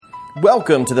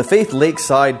Welcome to the Faith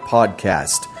Lakeside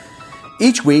Podcast.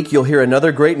 Each week you'll hear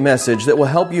another great message that will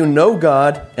help you know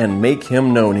God and make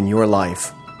Him known in your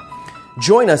life.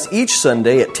 Join us each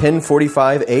Sunday at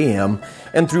 10:45 a.m.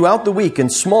 and throughout the week in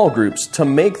small groups to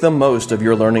make the most of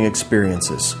your learning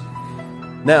experiences.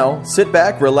 Now, sit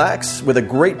back, relax with a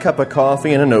great cup of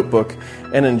coffee and a notebook,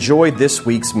 and enjoy this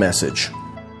week's message.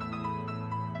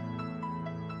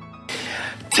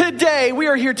 Today, we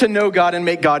are here to know God and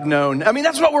make God known. I mean,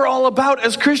 that's what we're all about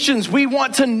as Christians. We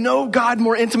want to know God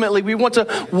more intimately. We want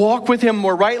to walk with Him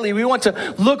more rightly. We want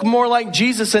to look more like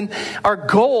Jesus. And our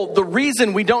goal, the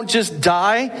reason we don't just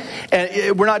die,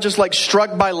 and we're not just like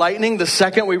struck by lightning the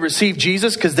second we receive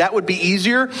Jesus, because that would be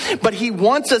easier. But He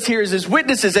wants us here as His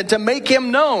witnesses and to make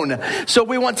Him known. So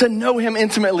we want to know Him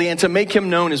intimately and to make Him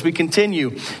known as we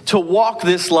continue to walk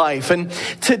this life. And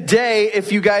today,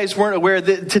 if you guys weren't aware,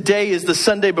 that today is the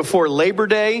Sunday before Labor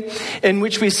Day, in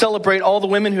which we celebrate all the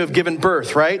women who have given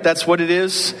birth, right? That's what it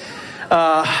is.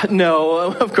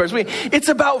 No, of course. It's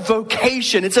about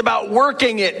vocation. It's about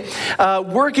working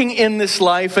in this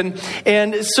life.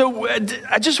 And so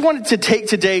I just wanted to take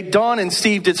today, Dawn and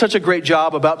Steve did such a great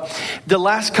job about the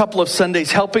last couple of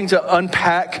Sundays helping to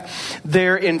unpack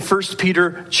there in 1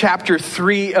 Peter chapter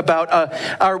 3 about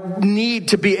our need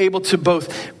to be able to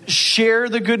both share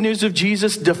the good news of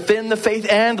Jesus, defend the faith,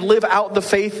 and live out the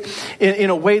faith in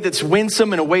a way that's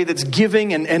winsome, in a way that's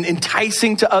giving and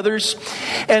enticing to others.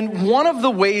 And one of the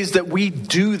ways that we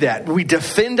do that, we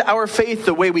defend our faith,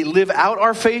 the way we live out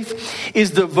our faith,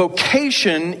 is the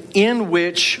vocation in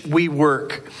which we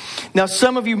work. Now,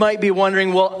 some of you might be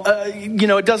wondering, well,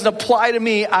 it doesn't apply to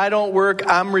me. I don't work.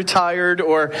 I'm retired,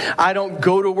 or I don't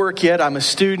go to work yet. I'm a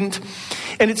student.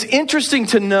 And it's interesting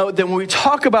to note that when we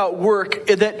talk about work,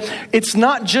 that it's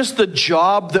not just the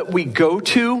job that we go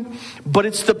to, but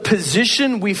it's the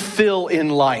position we fill in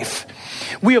life.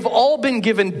 We have all been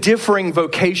given differing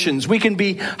vocations. We can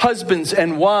be husbands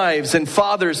and wives and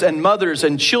fathers and mothers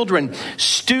and children,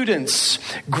 students,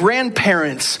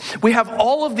 grandparents. We have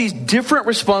all of these different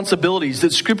responsibilities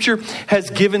that Scripture has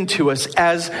given to us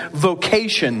as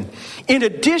vocation, in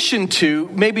addition to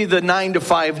maybe the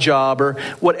 9-to-5 job or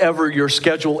whatever your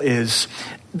schedule is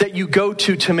that you go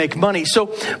to make money.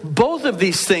 So both of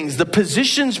these things, the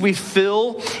positions we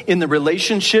fill in the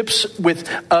relationships with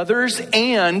others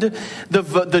and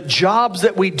the jobs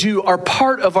that we do, are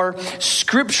part of our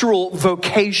scriptural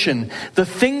vocation. The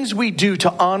things we do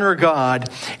to honor God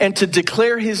and to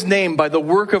declare His name by the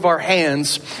work of our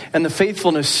hands and the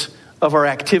faithfulness of our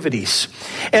activities.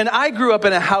 And I grew up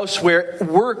in a house where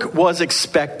work was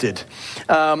expected.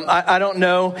 I don't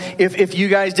know if you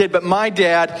guys did, but my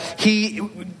dad, he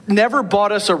never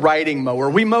bought us a riding mower.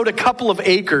 We mowed a couple of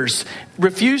acres,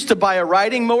 refused to buy a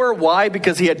riding mower. Why?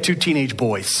 Because he had 2 teenage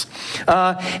boys.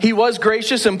 He was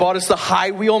gracious and bought us the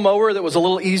high wheel mower that was a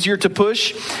little easier to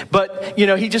push. But,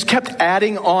 he just kept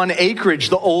adding on acreage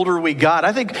the older we got.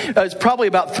 I think it's probably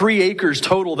about 3 acres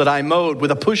total that I mowed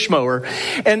with a push mower.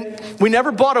 And we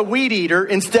never bought a weed eater.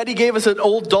 Instead, he gave us an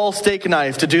old dull steak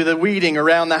knife to do the weeding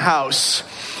around the house.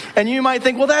 And you might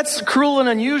think, well, that's cruel and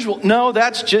unusual. No,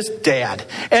 that's just Dad.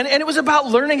 And it was about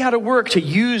learning how to work, to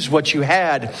use what you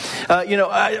had.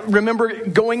 I remember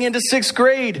going into 6th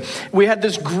grade, we had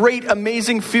this great,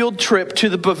 amazing field trip to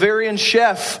the Bavarian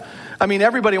Chef. I mean,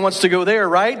 everybody wants to go there,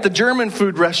 right? The German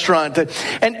food restaurant. Dad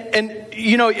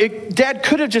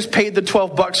could have just paid the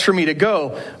 $12 for me to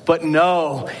go, but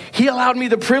no. He allowed me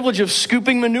the privilege of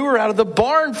scooping manure out of the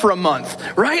barn for a month,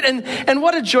 right? And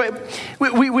what a joy.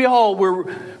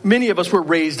 Many of us were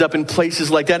raised up in places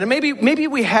like that. And maybe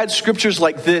we had scriptures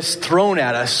like this thrown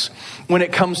at us when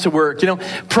it comes to work.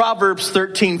 Proverbs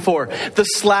 13:4, the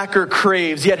slacker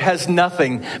craves yet has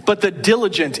nothing, but the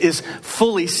diligent is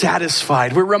fully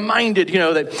satisfied. We're reminded,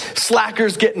 that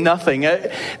slackers get nothing.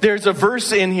 There's a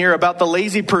verse in here about the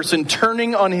lazy person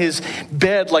turning on his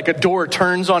bed like a door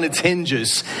turns on its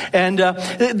hinges. And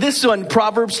this one,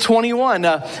 Proverbs 21,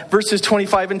 verses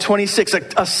 25 and 26,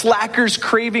 a slacker's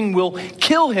craving will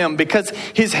kill him because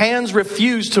his hands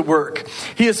refuse to work.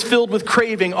 He is filled with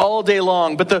craving all day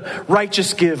long, but the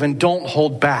righteous give and don't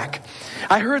hold back.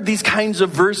 I heard these kinds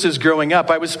of verses growing up.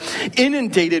 I was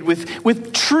inundated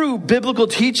with true biblical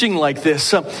teaching like this.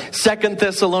 2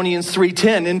 Thessalonians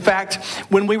 3:10. In fact,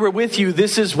 when we were with you,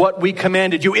 this is what we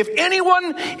commanded you. If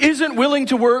anyone isn't willing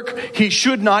to work, he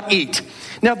should not eat.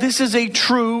 Now, this is a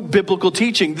true biblical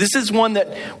teaching. This is one that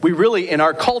we really, in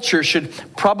our culture, should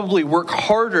probably work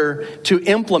harder to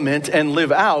implement and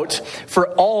live out for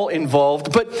all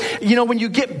involved. But, when you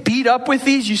get beat up with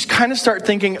these, you kind of start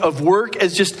thinking of work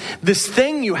as just this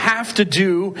thing you have to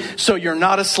do so you're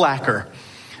not a slacker.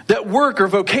 That work or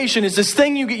vocation is this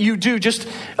thing you do just,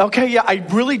 okay, yeah, I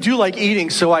really do like eating,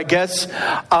 so I guess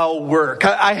I'll work.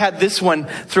 I had this one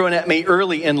thrown at me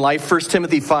early in life, 1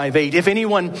 Timothy 5:8. If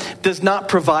anyone does not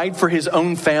provide for his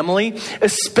own family,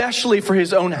 especially for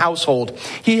his own household,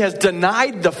 he has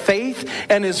denied the faith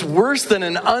and is worse than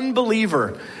an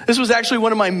unbeliever. This was actually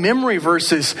one of my memory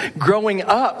verses growing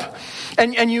up.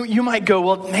 And you might go,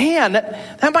 well, man,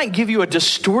 that might give you a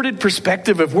distorted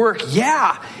perspective of work.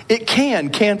 Yeah, it can,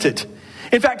 can't it?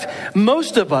 In fact,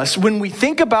 most of us, when we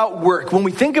think about work, when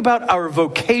we think about our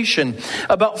vocation,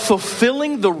 about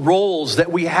fulfilling the roles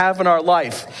that we have in our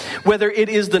life, whether it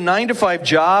is the 9-to-5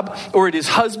 job, or it is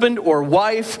husband or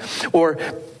wife, or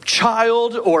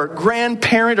child or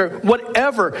grandparent or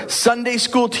whatever, Sunday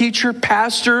school teacher,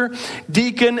 pastor,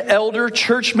 deacon, elder,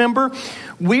 church member,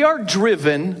 we are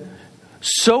driven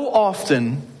so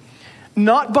often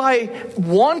not by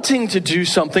wanting to do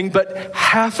something, but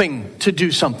having to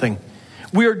do something.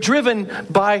 We are driven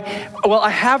by, well,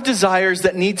 I have desires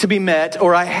that need to be met,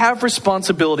 or I have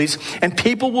responsibilities, and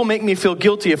people will make me feel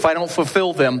guilty if I don't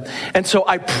fulfill them. And so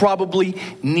I probably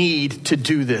need to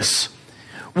do this.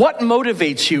 What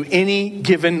motivates you any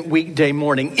given weekday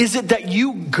morning? Is it that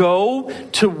you go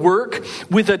to work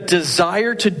with a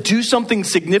desire to do something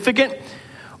significant?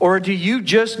 Or do you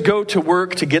just go to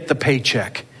work to get the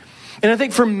paycheck? And I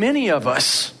think for many of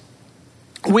us,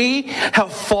 we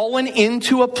have fallen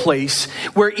into a place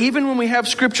where even when we have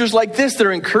scriptures like this that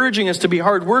are encouraging us to be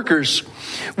hard workers,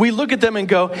 we look at them and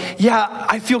go, yeah,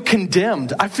 I feel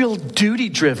condemned. I feel duty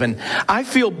driven. I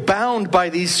feel bound by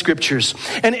these scriptures.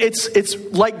 And it's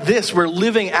like this. We're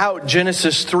living out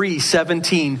Genesis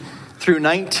 3:17 through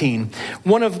 19.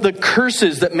 One of the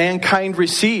curses that mankind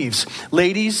receives.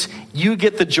 Ladies, you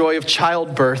get the joy of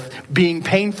childbirth being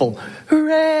painful.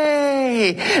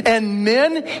 Hooray! And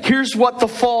men, here's what the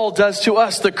fall does to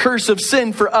us, the curse of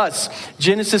sin for us.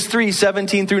 Genesis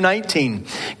 3:17 through 19.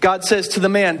 God says to the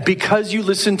man, because you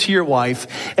listened to your wife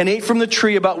and ate from the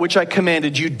tree about which I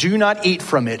commanded you, do not eat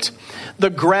from it. The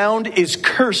ground is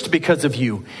cursed because of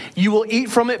you. You will eat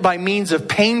from it by means of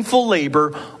painful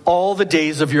labor all the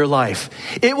days of your life.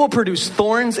 It will produce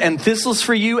thorns and thistles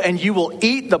for you, and you will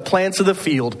eat the plants of the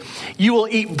field. You will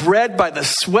eat bread by the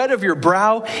sweat of your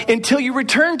brow until you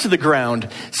return to the ground,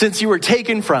 since you were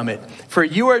taken from it. For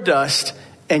you are dust,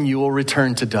 and you will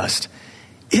return to dust.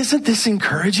 Isn't this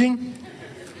encouraging?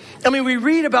 I mean, we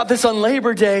read about this on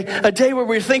Labor Day, a day where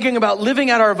we're thinking about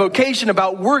living out our vocation,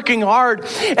 about working hard,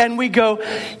 and we go,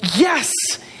 yes,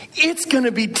 it's going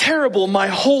to be terrible my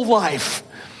whole life.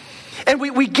 And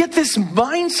we get this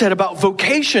mindset about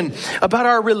vocation, about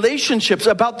our relationships,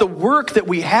 about the work that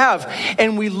we have,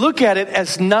 and we look at it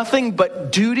as nothing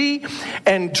but duty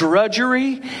and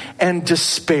drudgery and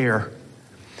despair.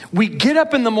 We get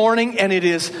up in the morning and it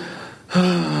is,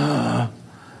 I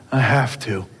have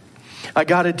to. I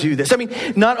got to do this. I mean,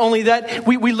 not only that,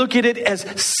 we look at it as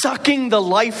sucking the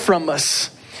life from us,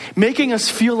 making us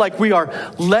feel like we are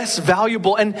less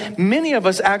valuable. And many of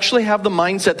us actually have the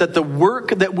mindset that the work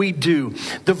that we do,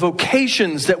 the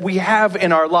vocations that we have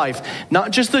in our life,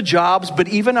 not just the jobs, but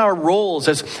even our roles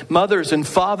as mothers and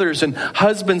fathers and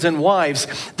husbands and wives,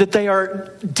 that they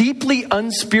are deeply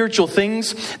unspiritual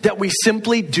things that we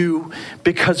simply do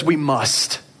because we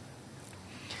must.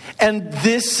 And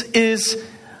this is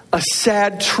a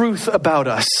sad truth about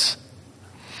us,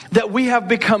 that we have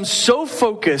become so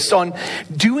focused on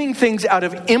doing things out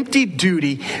of empty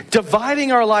duty,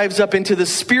 dividing our lives up into the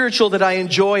spiritual that I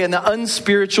enjoy and the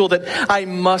unspiritual that I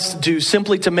must do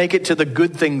simply to make it to the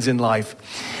good things in life,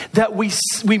 that we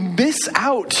miss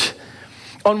out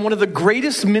on one of the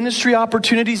greatest ministry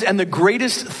opportunities and the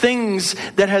greatest things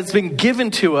that has been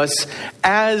given to us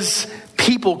as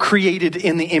people created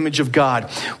in the image of God.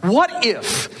 What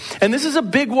if, and this is a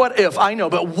big what if, I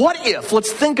know, but what if,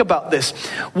 let's think about this.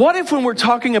 What if when we're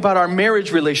talking about our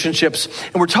marriage relationships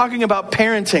and we're talking about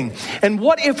parenting, and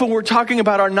what if when we're talking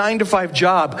about our 9-to-5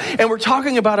 job and we're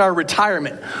talking about our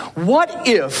retirement, what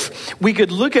if we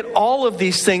could look at all of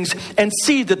these things and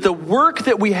see that the work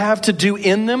that we have to do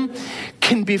in them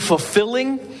can be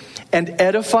fulfilling and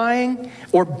edifying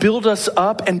or build us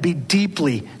up and be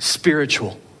deeply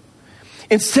spiritual?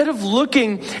 Instead of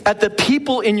looking at the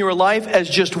people in your life as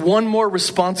just one more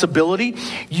responsibility,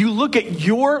 you look at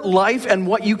your life and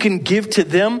what you can give to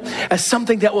them as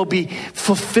something that will be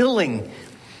fulfilling,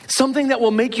 something that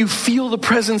will make you feel the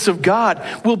presence of God,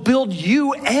 will build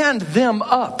you and them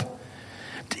up.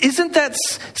 Isn't that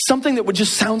something that would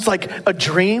just sounds like a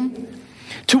dream?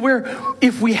 to where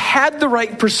if we had the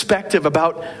right perspective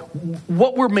about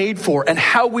what we're made for and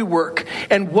how we work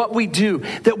and what we do,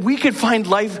 that we could find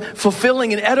life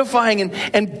fulfilling and edifying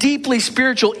and deeply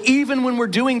spiritual, even when we're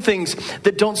doing things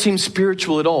that don't seem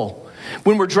spiritual at all.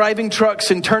 When we're driving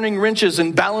trucks and turning wrenches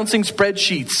and balancing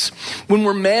spreadsheets, when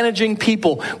we're managing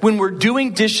people, when we're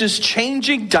doing dishes,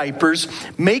 changing diapers,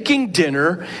 making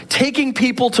dinner, taking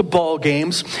people to ball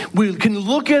games, we can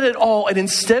look at it all, and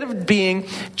instead of being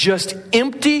just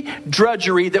empty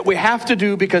drudgery that we have to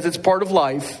do because it's part of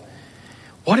life,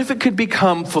 what if it could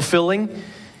become fulfilling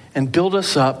and build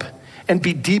us up and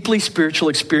be deeply spiritual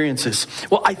experiences?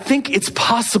 Well, I think it's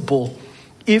possible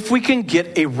if we can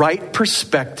get a right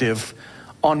perspective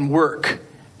on work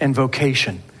and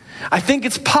vocation. I think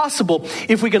it's possible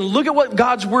if we can look at what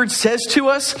God's word says to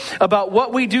us about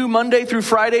what we do Monday through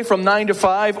Friday from 9 to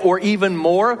 5, or even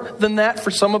more than that for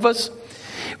some of us.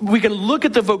 We can look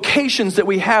at the vocations that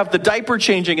we have, the diaper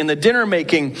changing and the dinner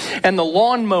making and the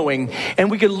lawn mowing.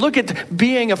 And we can look at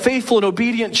being a faithful and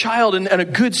obedient child and a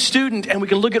good student. And we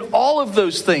can look at all of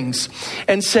those things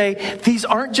and say, these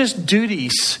aren't just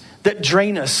duties that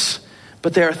drain us,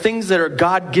 but there are things that are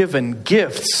God-given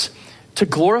gifts to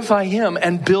glorify Him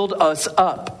and build us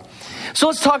up. So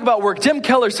let's talk about work. Tim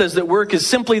Keller says that work is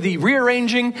simply the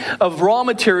rearranging of raw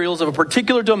materials of a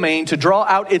particular domain to draw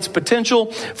out its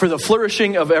potential for the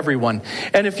flourishing of everyone.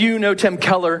 And if you know Tim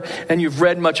Keller and you've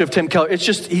read much of Tim Keller, it's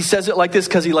just, he says it like this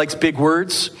because he likes big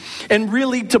words. And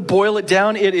really, to boil it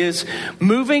down, it is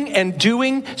moving and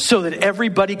doing so that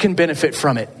everybody can benefit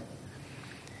from it.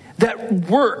 That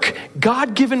work,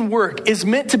 God-given work, is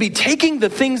meant to be taking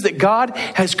the things that God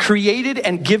has created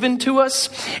and given to us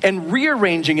and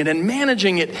rearranging it and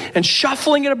managing it and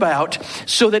shuffling it about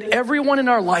so that everyone in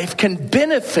our life can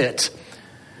benefit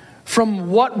from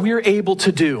what we're able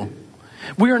to do.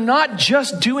 We are not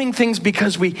just doing things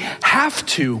because we have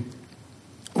to.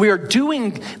 We are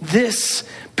doing this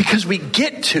because we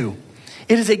get to.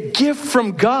 It is a gift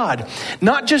from God,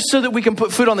 not just so that we can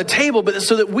put food on the table, but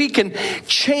so that we can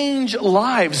change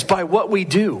lives by what we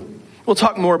do. We'll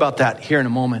talk more about that here in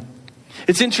a moment.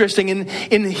 It's interesting,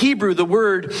 in Hebrew, the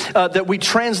word that we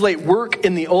translate work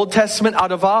in the Old Testament,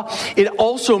 adavah, it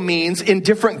also means, in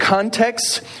different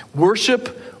contexts,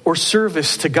 worship or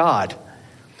service to God.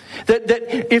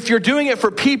 That if you're doing it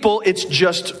for people, it's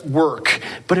just work.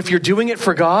 But if you're doing it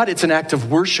for God, it's an act of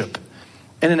worship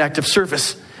and an act of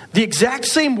service. The exact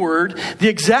same word, the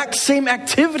exact same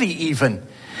activity even,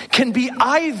 can be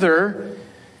either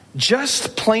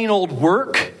just plain old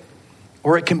work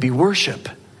or it can be worship.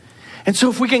 And so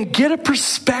if we can get a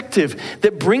perspective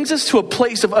that brings us to a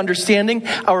place of understanding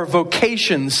our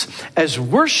vocations as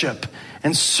worship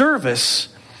and service,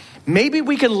 maybe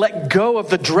we can let go of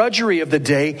the drudgery of the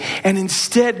day and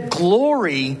instead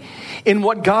glory in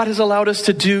what God has allowed us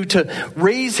to do to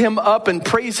raise Him up and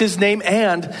praise His name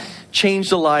and change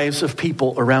the lives of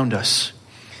people around us.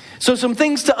 So some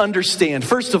things to understand.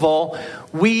 First of all,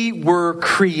 we were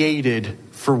created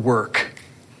for work.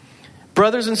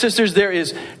 Brothers and sisters, there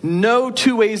is no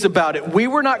two ways about it. We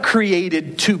were not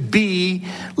created to be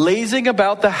lazing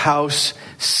about the house,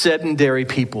 sedentary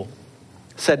people.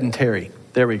 Sedentary.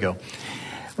 There we go.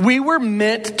 We were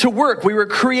meant to work. We were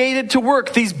created to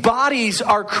work. These bodies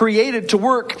are created to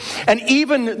work. And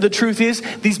even the truth is,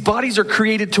 these bodies are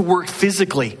created to work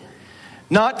physically.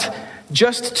 Not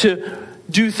just to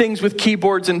do things with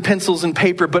keyboards and pencils and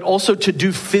paper, but also to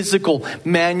do physical,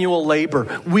 manual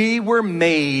labor. We were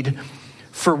made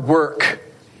for work.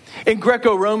 In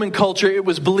Greco-Roman culture, it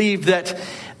was believed that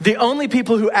the only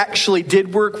people who actually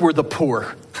did work were the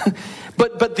poor.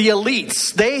 But the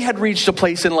elites, they had reached a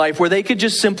place in life where they could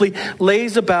just simply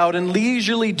laze about and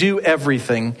leisurely do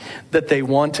everything that they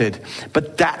wanted.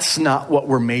 But that's not what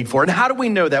we're made for. And how do we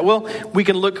know that? Well, we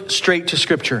can look straight to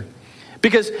Scripture.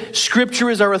 Because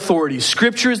Scripture is our authority.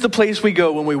 Scripture is the place we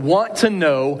go when we want to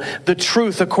know the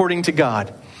truth according to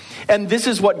God. And this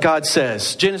is what God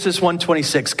says. Genesis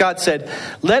 1:26. God said,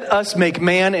 "Let us make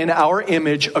man in our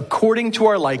image according to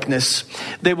our likeness.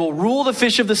 They will rule the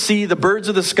fish of the sea, the birds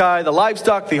of the sky, the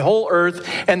livestock, the whole earth,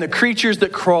 and the creatures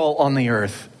that crawl on the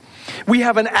earth." We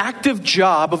have an active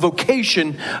job, a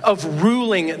vocation of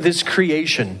ruling this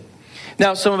creation.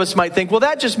 Now, some of us might think, well,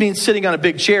 that just means sitting on a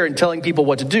big chair and telling people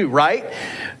what to do, right?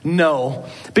 No,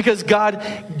 because God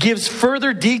gives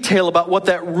further detail about what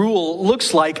that rule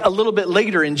looks like a little bit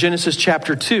later in Genesis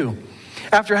chapter 2.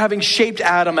 After having shaped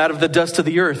Adam out of the dust of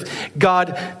the earth,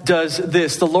 God does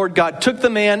this. The Lord God took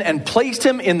the man and placed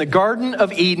him in the Garden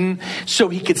of Eden so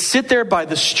he could sit there by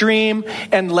the stream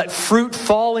and let fruit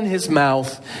fall in his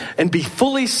mouth and be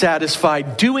fully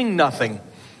satisfied, doing nothing.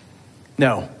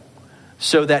 No.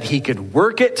 so that he could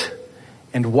work it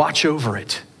and watch over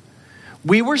it.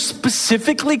 We were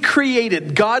specifically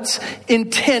created. God's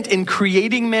intent in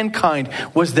creating mankind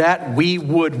was that we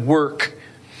would work,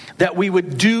 that we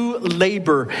would do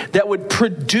labor, that would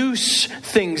produce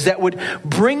things, that would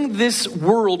bring this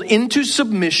world into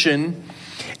submission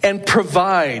and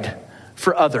provide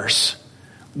for others.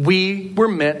 We were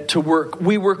meant to work.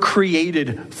 We were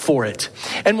created for it.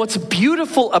 And what's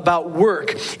beautiful about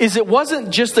work is it wasn't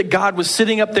just that God was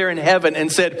sitting up there in heaven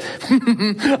and said,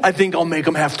 I think I'll make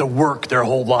them have to work their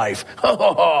whole life.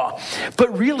 But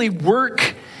really,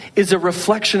 work is a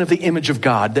reflection of the image of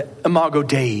God, the imago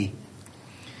Dei.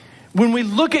 When we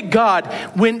look at God,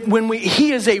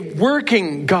 He is a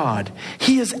working God.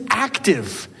 He is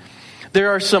active.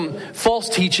 There are some false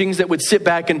teachings that would sit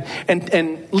back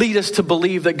and lead us to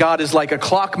believe that God is like a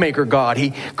clockmaker God.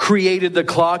 He created the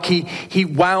clock, he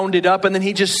wound it up, and then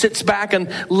he just sits back and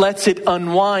lets it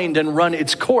unwind and run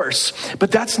its course.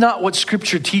 But that's not what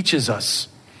Scripture teaches us.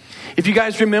 If you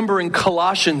guys remember in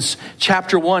Colossians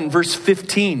chapter 1, verse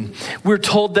 15, we're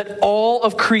told that all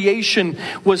of creation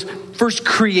was first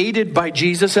created by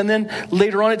Jesus. And then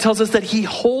later on it tells us that he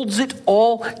holds it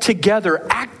all together,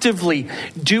 actively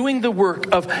doing the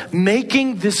work of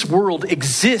making this world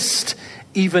exist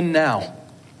even now.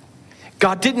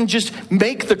 God didn't just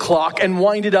make the clock and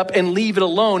wind it up and leave it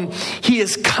alone. He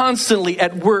is constantly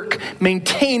at work,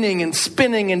 maintaining and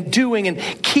spinning and doing and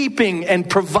keeping and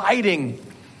providing.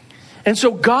 And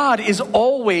so God is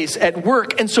always at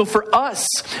work. And so for us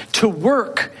to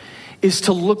work is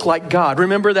to look like God.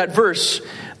 Remember that verse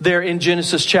there in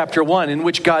Genesis chapter 1 in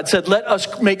which God said, let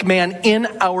us make man in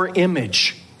our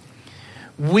image.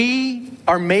 We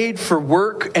are made for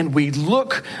work, and we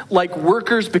look like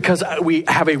workers because we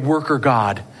have a worker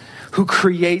God who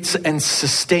creates and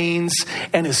sustains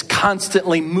and is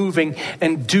constantly moving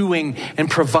and doing and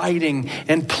providing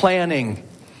and planning.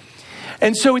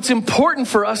 And so it's important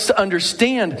for us to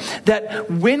understand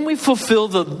that when we fulfill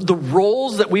the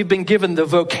roles that we've been given, the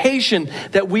vocation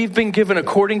that we've been given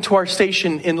according to our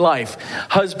station in life,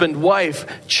 husband, wife,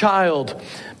 child,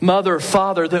 mother,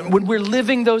 father, that when we're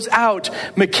living those out,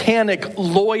 mechanic,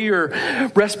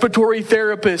 lawyer, respiratory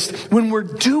therapist, when we're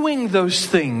doing those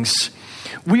things,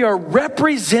 we are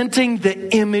representing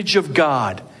the image of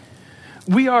God.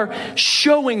 We are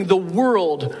showing the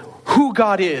world who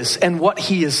God is and what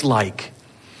he is like.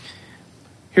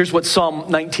 Here's what Psalm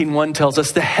 19:1 tells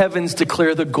us. The heavens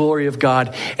declare the glory of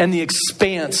God, and the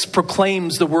expanse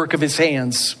proclaims the work of his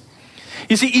hands.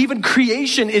 You see, even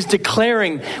creation is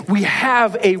declaring we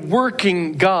have a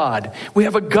working God. We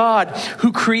have a God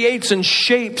who creates and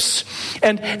shapes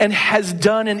and has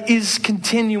done and is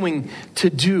continuing to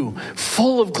do,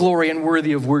 full of glory and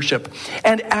worthy of worship.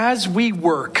 And as we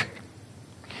work,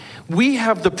 we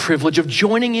have the privilege of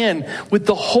joining in with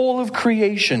the whole of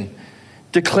creation,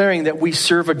 declaring that we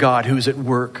serve a God who is at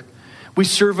work. We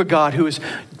serve a God who is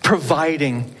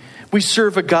providing. We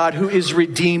serve a God who is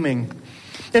redeeming.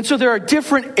 And so there are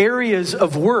different areas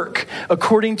of work,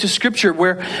 according to Scripture,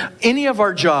 where any of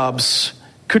our jobs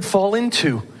could fall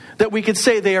into, that we could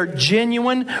say they are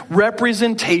genuine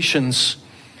representations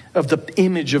of the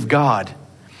image of God.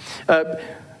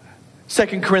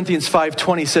 2 Corinthians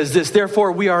 5:20 says this,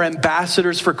 therefore we are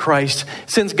ambassadors for Christ,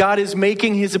 since God is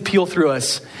making his appeal through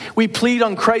us. We plead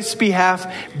on Christ's behalf,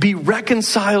 be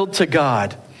reconciled to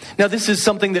God. Now this is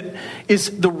something that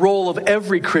is the role of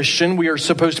every Christian. We are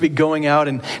supposed to be going out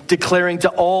and declaring to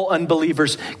all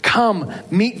unbelievers, come,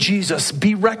 meet Jesus,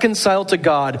 be reconciled to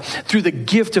God through the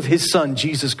gift of his Son,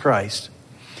 Jesus Christ.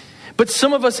 But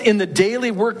some of us in the daily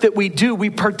work that we do,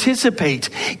 we participate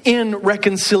in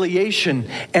reconciliation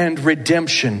and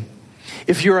redemption.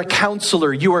 If you're a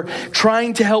counselor, you are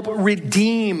trying to help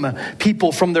redeem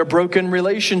people from their broken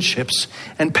relationships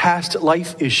and past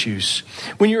life issues.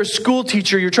 When you're a school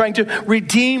teacher, you're trying to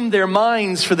redeem their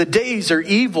minds for the days are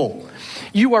evil.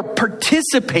 You are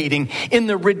participating in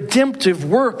the redemptive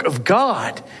work of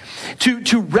God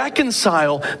to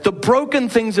reconcile the broken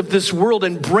things of this world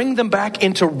and bring them back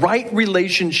into right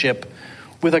relationship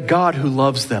with a God who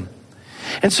loves them.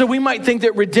 And so we might think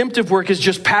that redemptive work is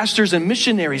just pastors and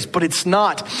missionaries, but it's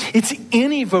not. It's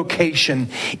any vocation,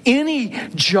 any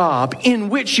job in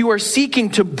which you are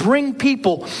seeking to bring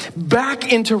people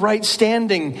back into right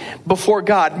standing before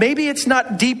God. Maybe it's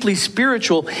not deeply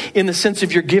spiritual in the sense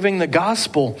of you're giving the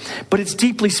gospel, but it's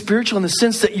deeply spiritual in the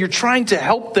sense that you're trying to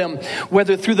help them,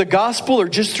 whether through the gospel or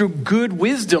just through good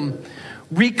wisdom,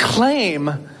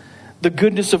 reclaim the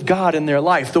goodness of God in their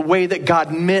life, the way that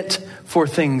God meant for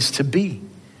things to be.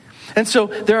 And so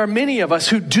there are many of us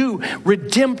who do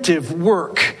redemptive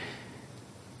work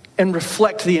and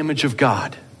reflect the image of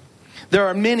God. There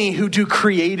are many who do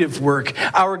creative work.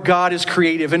 Our God is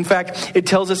creative. In fact, it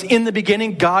tells us in the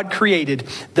beginning, God created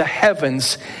the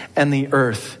heavens and the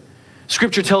earth.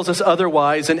 Scripture tells us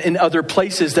otherwise, and in other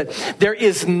places, that there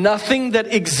is nothing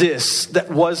that exists that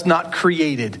was not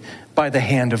created by the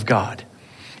hand of God.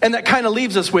 And that kind of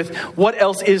leaves us with, what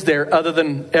else is there other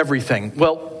than everything?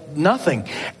 Well, nothing.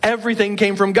 Everything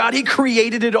came from God. He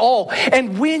created it all.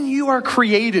 And when you are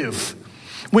creative,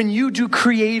 when you do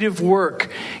creative work,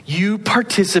 you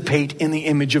participate in the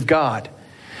image of God.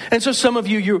 And so some of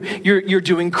you're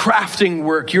doing crafting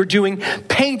work, you're doing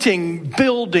painting,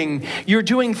 building, you're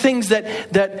doing things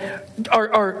that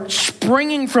are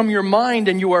springing from your mind,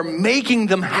 and you are making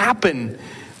them happen.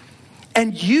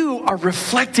 And you are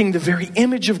reflecting the very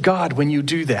image of God when you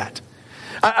do that.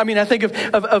 I mean, I think of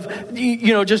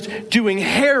just doing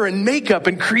hair and makeup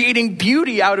and creating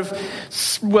beauty out of,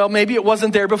 well, maybe it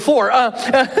wasn't there before,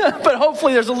 but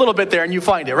hopefully there's a little bit there and you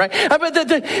find it, right?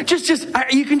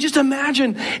 But you can just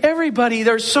imagine everybody.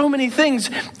 There's so many things.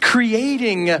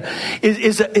 Creating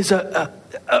is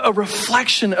a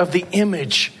reflection of the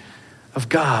image of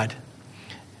God.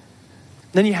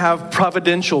 Then you have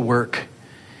providential work.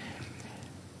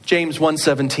 James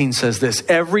 1:17 says this: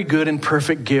 every good and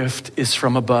perfect gift is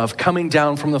from above, coming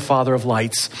down from the Father of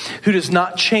lights, who does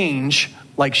not change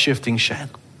like shifting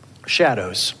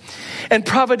shadows. And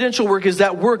providential work is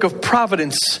that work of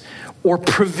providence or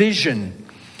provision.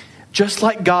 Just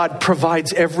like God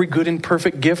provides every good and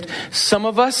perfect gift, some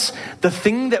of us, the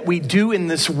thing that we do in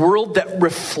this world that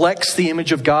reflects the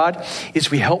image of God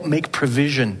is we help make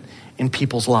provision in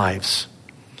people's lives.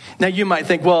 Now you might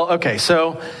think, well, okay,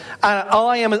 so all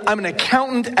I am is I'm an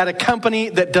accountant at a company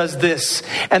that does this,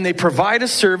 and they provide a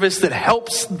service that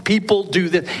helps people do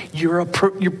this. You're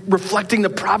reflecting the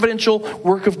providential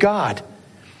work of God.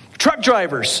 Truck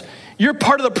drivers, you're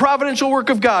part of the providential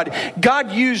work of God.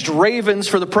 God used ravens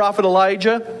for the prophet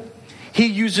Elijah. He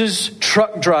uses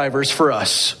truck drivers for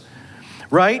us,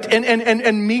 right?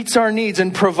 And meets our needs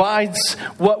and provides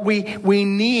what we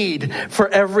need for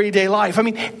everyday life. I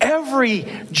mean, every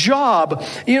job,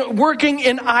 working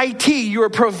in IT, you're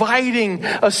providing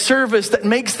a service that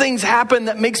makes things happen,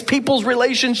 that makes people's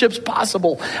relationships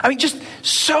possible. I mean, just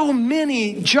so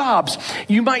many jobs.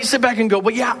 You might sit back and go,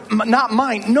 well, yeah, not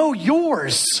mine. No,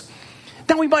 yours.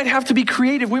 Then we might have to be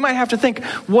creative. We might have to think,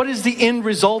 what is the end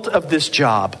result of this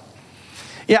job?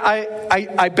 Yeah,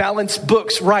 I balance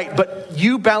books, right, but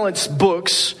you balance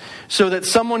books so that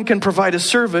someone can provide a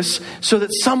service so that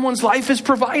someone's life is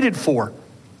provided for.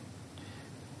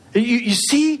 You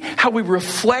see how we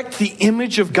reflect the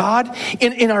image of God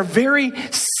in our very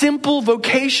simple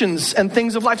vocations and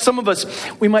things of life. Some of us,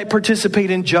 we might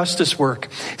participate in justice work,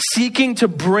 seeking to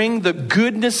bring the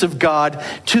goodness of God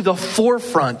to the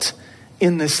forefront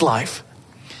in this life.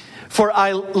 For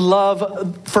I,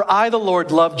 the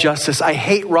Lord, love justice. I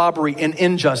hate robbery and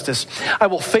injustice. I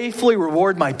will faithfully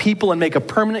reward my people and make a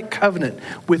permanent covenant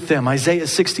with them. Isaiah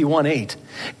 61:8.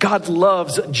 God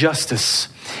loves justice.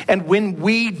 And when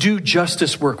we do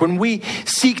justice work, when we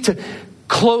seek to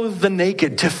clothe the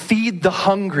naked, to feed the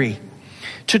hungry,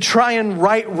 to try and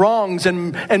right wrongs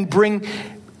and bring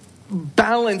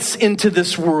balance into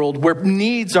this world where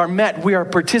needs are met, we are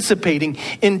participating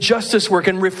in justice work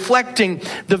and reflecting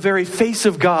the very face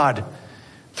of God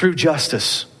through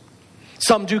justice.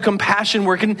 Some do compassion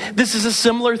work, and this is a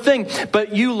similar thing.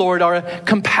 But you, Lord, are a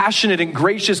compassionate and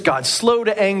gracious God, slow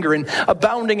to anger and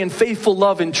abounding in faithful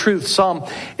love and truth. Psalm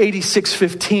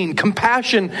 86:15.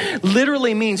 Compassion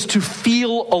literally means to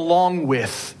feel along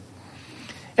with.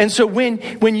 And so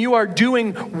when you are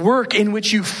doing work in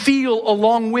which you feel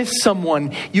along with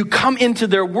someone, you come into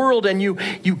their world and you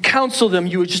counsel them,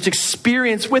 you just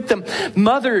experience with them.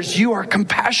 Mothers, you are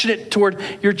compassionate toward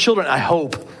your children, I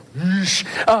hope.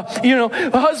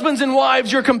 Husbands and wives,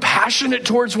 you're compassionate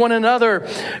towards one another.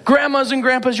 Grandmas and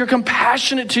grandpas, you're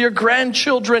compassionate to your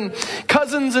grandchildren.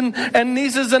 Cousins and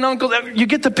nieces and uncles, you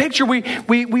get the picture.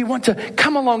 We want to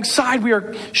come alongside. We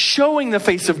are showing the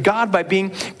face of God by being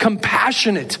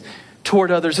compassionate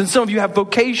toward others. And some of you have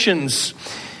vocations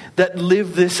that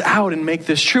live this out and make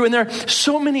this true. And there are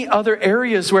so many other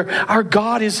areas where our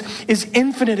God is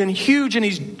infinite and huge, and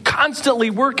He's constantly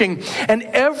working. And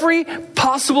every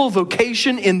possible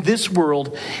vocation in this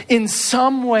world, in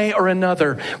some way or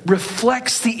another,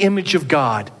 reflects the image of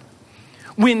God.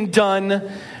 When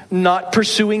done, not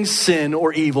pursuing sin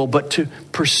or evil, but to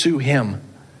pursue Him.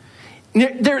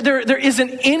 There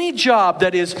isn't any job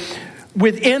that is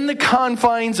within the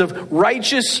confines of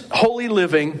righteous, holy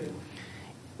living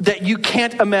that you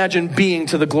can't imagine being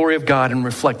to the glory of God and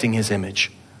reflecting His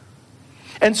image.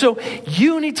 And so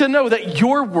you need to know that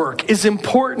your work is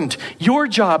important. Your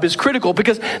job is critical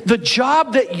because the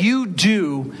job that you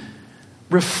do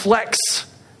reflects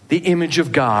the image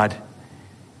of God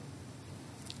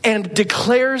and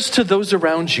declares to those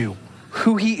around you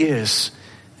who he is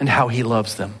and how he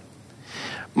loves them.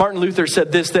 Martin Luther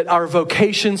said this, that our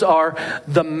vocations are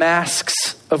the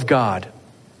masks of God.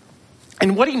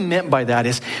 And what he meant by that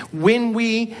is when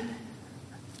we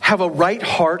have a right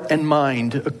heart and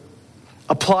mind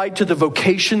applied to the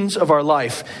vocations of our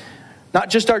life, not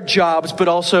just our jobs, but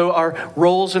also our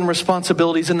roles and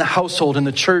responsibilities in the household, in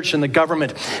the church, in the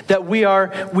government, that we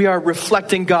are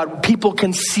reflecting God. People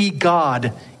can see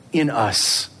God in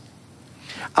us.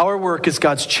 Our work is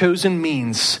God's chosen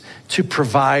means to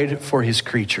provide for his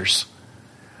creatures.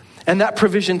 And that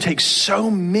provision takes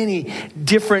so many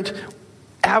different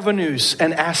avenues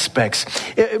and aspects.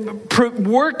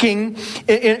 Working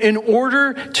in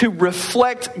order to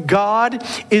reflect God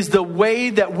is the way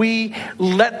that we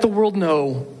let the world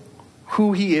know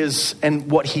who he is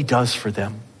and what he does for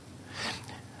them.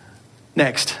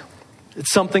 Next,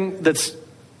 it's something that's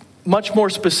much more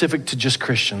specific to just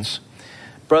Christians.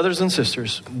 Brothers and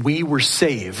sisters, we were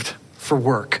saved for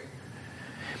work.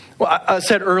 Well, I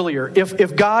said earlier,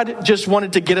 if God just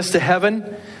wanted to get us to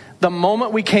heaven, the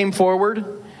moment we came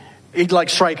forward, he'd like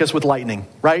strike us with lightning,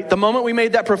 right? The moment we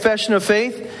made that profession of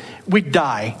faith, we'd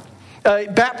die.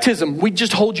 Baptism, we'd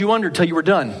just hold you under till you were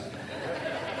done.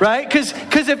 Right? Because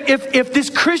if this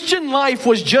Christian life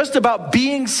was just about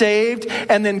being saved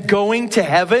and then going to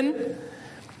heaven,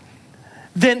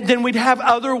 then we'd have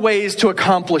other ways to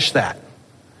accomplish that.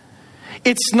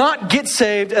 It's not get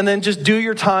saved and then just do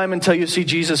your time until you see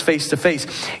Jesus face to face.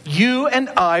 You and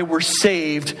I were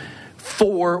saved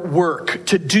for work,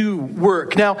 to do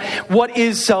work. Now, what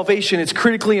is salvation? It's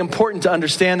critically important to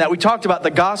understand that. We talked about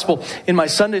the gospel in my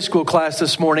Sunday school class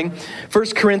this morning. 1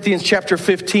 Corinthians chapter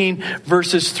 15,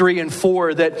 verses 3 and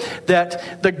 4,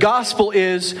 that the gospel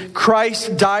is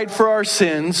Christ died for our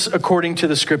sins, according to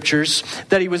the scriptures,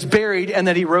 that he was buried, and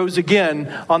that he rose again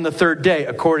on the third day,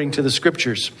 according to the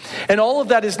scriptures. And all of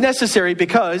that is necessary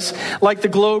because, like the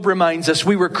globe reminds us,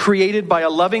 we were created by a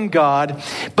loving God,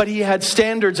 but he had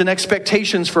standards and expectations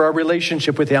for our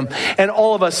relationship with him. And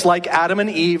all of us, like Adam and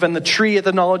Eve and the tree of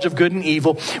the knowledge of good and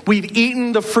evil, we've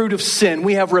eaten the fruit of sin.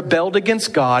 We have rebelled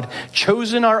against God,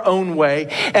 chosen our own way,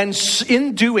 and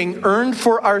in doing earned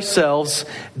for ourselves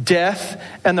death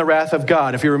and the wrath of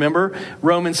God. If you remember,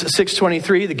 Romans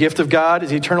 6:23, the gift of God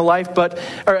is eternal life,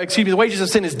 the wages of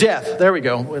sin is death. There we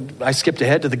go. I skipped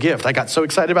ahead to the gift. I got so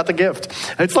excited about the gift.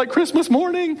 It's like Christmas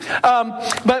morning.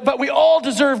 But we all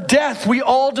deserve death. We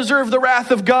all deserve the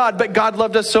wrath of God. But God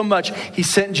loved us so much, he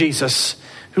sent Jesus,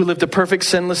 who lived a perfect,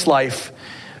 sinless life,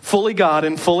 fully God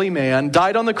and fully man,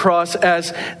 died on the cross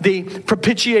as the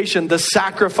propitiation, the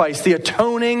sacrifice, the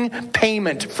atoning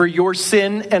payment for your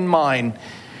sin and mine,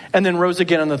 and then rose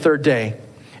again on the third day.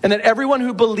 And that everyone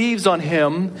who believes on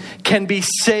him can be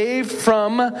saved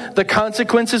from the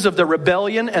consequences of their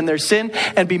rebellion and their sin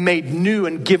and be made new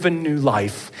and given new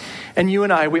life. And you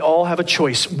and I, we all have a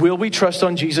choice. Will we trust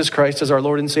on Jesus Christ as our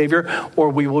Lord and Savior, or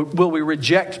will we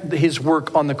reject his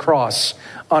work on the cross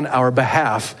on our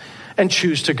behalf and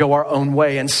choose to go our own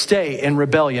way and stay in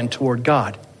rebellion toward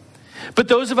God? But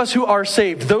those of us who are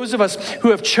saved, those of us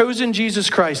who have chosen Jesus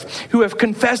Christ, who have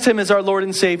confessed him as our Lord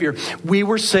and Savior, we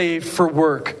were saved for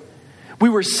work. We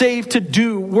were saved to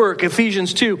do work.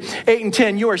 Ephesians 2, 8 and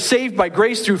 10. You are saved by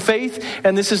grace through faith,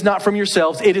 and this is not from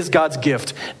yourselves. It is God's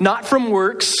gift, not from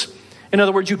works. In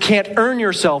other words, you can't earn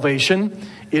your salvation.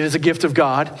 It is a gift of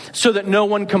God, so that no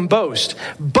one can boast.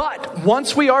 But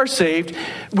once we are saved,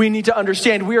 we need to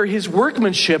understand we are his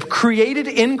workmanship, created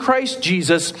in Christ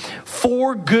Jesus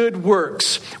for good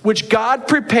works, which God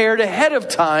prepared ahead of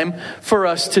time for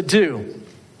us to do.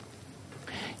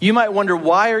 You might wonder,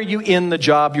 why are you in the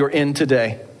job you're in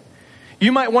today?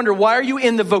 You might wonder, why are you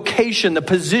in the vocation, the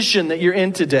position that you're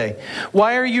in today?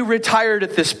 Why are you retired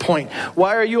at this point?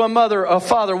 Why are you a mother, a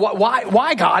father?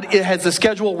 Why God has the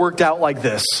schedule worked out like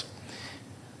this?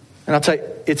 And I'll tell you,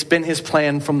 it's been his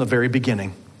plan from the very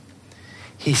beginning.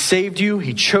 He saved you,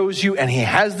 he chose you, and he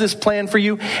has this plan for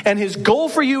you. And his goal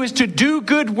for you is to do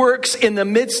good works in the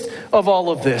midst of all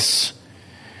of this.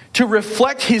 To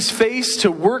reflect his face,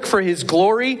 to work for his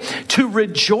glory, to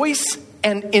rejoice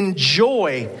and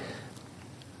enjoy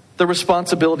the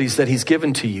responsibilities that he's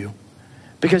given to you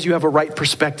because you have a right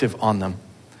perspective on them.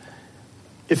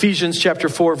 Ephesians chapter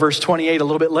 4, verse 28, a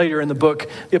little bit later in the book,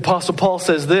 the Apostle Paul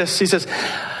says this. He says,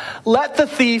 let the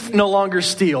thief no longer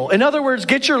steal. In other words,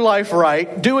 get your life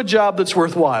right. Do a job that's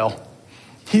worthwhile.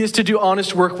 He is to do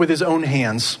honest work with his own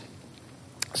hands.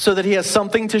 so that he has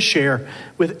something to share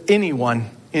with anyone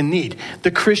in need.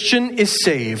 The Christian is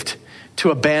saved to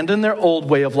abandon their old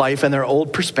way of life and their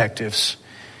old perspectives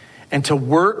and to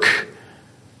work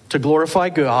to glorify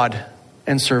God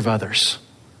and serve others.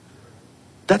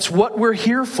 That's what we're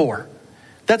here for.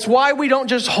 That's why we don't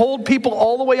just hold people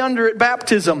all the way under at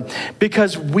baptism,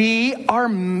 because we are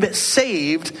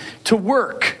saved to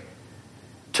work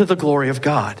to the glory of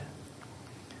God.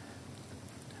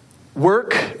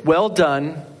 Work well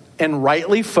done and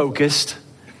rightly focused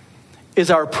is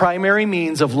our primary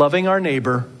means of loving our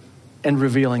neighbor and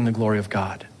revealing the glory of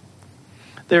God.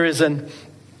 There is an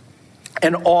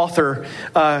author,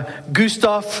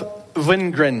 Gustav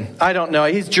Wingren. I don't know.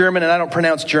 He's German and I don't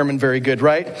pronounce German very good,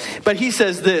 right? But he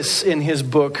says this in his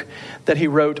book that he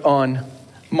wrote on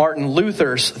Martin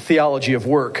Luther's theology of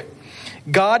work.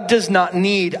 God does not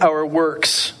need our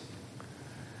works.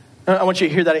 I want you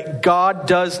to hear that. God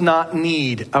does not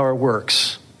need our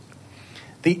works.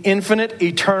 The infinite,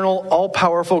 eternal,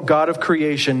 all-powerful God of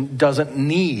creation doesn't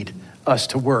need us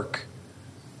to work.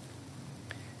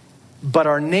 But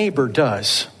our neighbor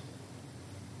does.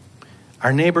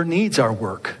 Our neighbor needs our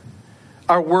work.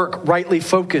 Our work, rightly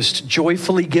focused,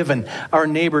 joyfully given. Our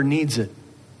neighbor needs it.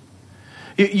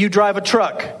 You drive a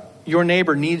truck. Your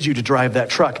neighbor needs you to drive that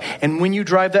truck. And when you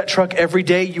drive that truck every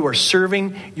day, you are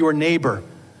serving your neighbor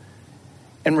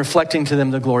and reflecting to them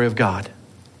the glory of God.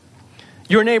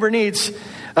 Your neighbor needs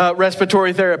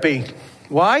respiratory therapy.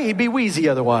 Why? He'd be wheezy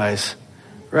otherwise,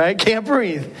 right? Can't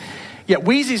breathe. Yeah,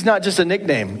 wheezy's not just a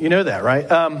nickname. You know that, right?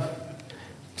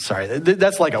 Sorry,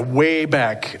 that's like a way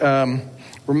back.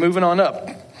 We're moving on up.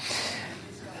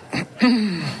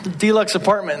 Deluxe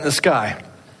apartment in the sky.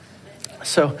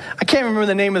 So I can't remember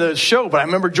the name of the show, but I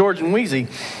remember George and Wheezy.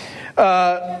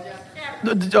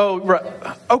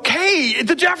 Okay,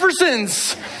 the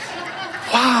Jeffersons.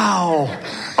 Wow.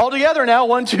 All together now,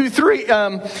 1, 2, 3.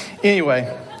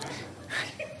 Anyway.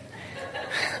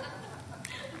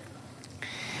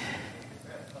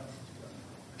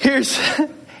 Here's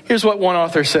what one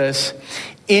author says.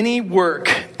 Any work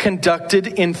conducted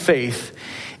in faith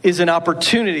is an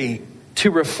opportunity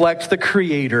to reflect the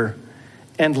Creator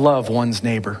and love one's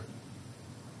neighbor.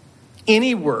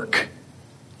 Any work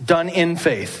done in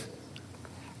faith.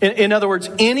 In other words,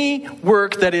 any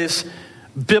work that is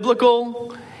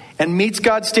biblical and meets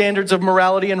God's standards of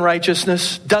morality and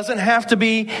righteousness, doesn't have to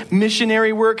be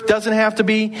missionary work, doesn't have to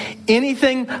be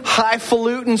anything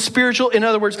highfalutin spiritual. In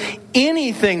other words,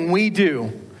 anything we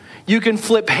do. You can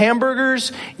flip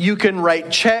hamburgers, you can write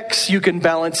checks, you can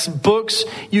balance books,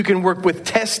 you can work with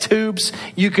test tubes,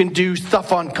 you can do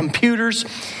stuff on computers,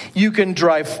 you can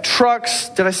drive trucks.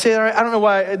 Did I say that right? I don't know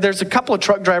why. There's a couple of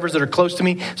truck drivers that are close to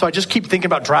me, so I just keep thinking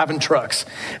about driving trucks.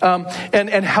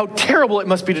 And how terrible it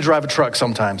must be to drive a truck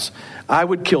sometimes. I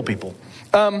would kill people.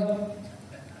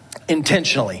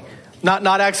 Intentionally. Not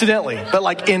accidentally, but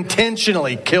like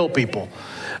intentionally kill people.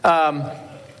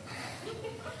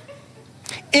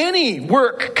 Any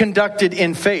work conducted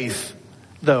in faith,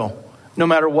 though, no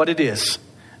matter what it is,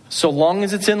 so long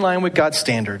as it's in line with God's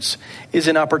standards, is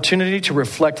an opportunity to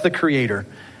reflect the Creator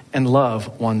and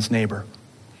love one's neighbor.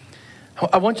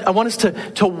 I want us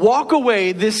to walk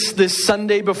away this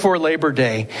Sunday before Labor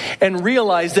Day and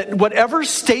realize that whatever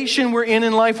station we're in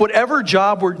life, whatever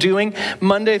job we're doing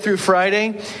Monday through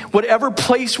Friday, whatever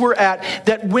place we're at,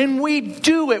 that when we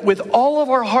do it with all of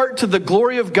our heart to the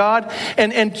glory of God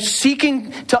and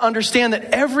seeking to understand that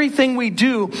everything we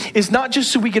do is not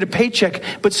just so we get a paycheck,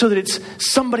 but so that it's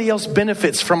somebody else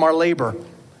benefits from our labor,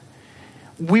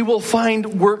 we will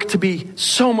find work to be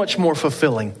so much more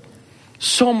fulfilling.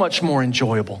 So much more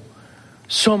enjoyable,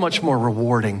 so much more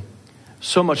rewarding,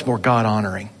 so much more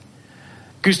God-honoring.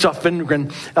 Gustav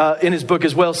Wingren, in his book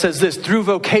as well, says this: through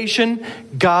vocation,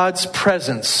 God's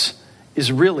presence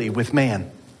is really with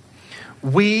man.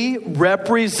 We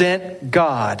represent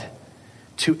God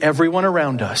to everyone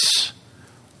around us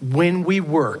when we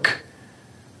work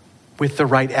with the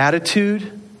right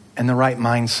attitude and the right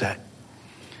mindset.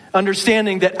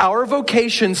 Understanding that our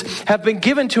vocations have been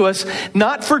given to us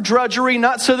not for drudgery,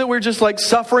 not so that we're just like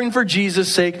suffering for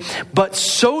Jesus' sake, but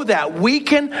so that we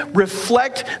can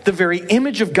reflect the very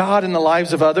image of God in the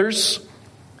lives of others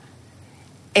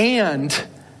and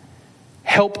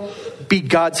help be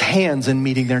God's hands in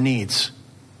meeting their needs.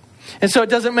 And so it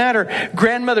doesn't matter,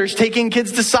 grandmothers taking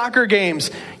kids to soccer games,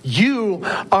 you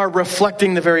are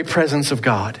reflecting the very presence of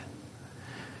God.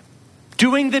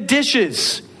 Doing the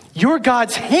dishes, you're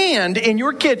God's hand in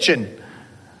your kitchen,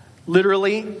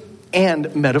 literally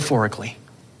and metaphorically.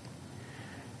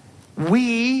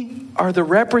 We are the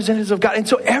representatives of God. And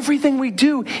so everything we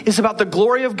do is about the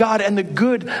glory of God and the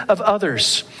good of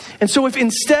others. And so if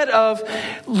instead of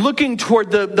looking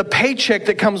toward the paycheck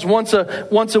that comes once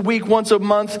a week, once a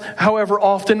month, however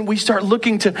often, we start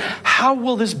looking to how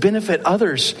will this benefit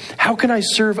others? How can I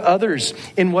serve others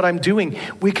in what I'm doing?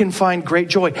 We can find great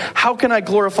joy. How can I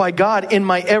glorify God in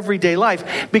my everyday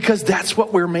life? Because that's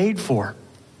what we're made for.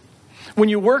 When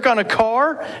you work on a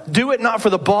car, do it not for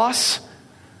the boss,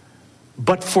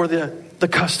 but for the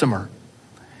customer.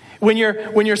 When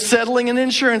you're settling an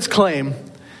insurance claim,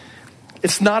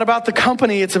 it's not about the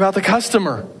company, it's about the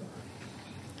customer.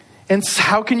 And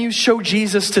how can you show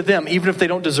Jesus to them, even if they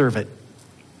don't deserve it?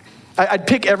 I'd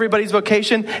pick everybody's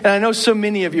vocation, and I know so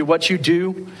many of you, what you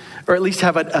do, or at least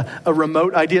have a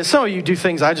remote idea. Some of you do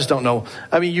things I just don't know.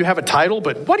 I mean, you have a title,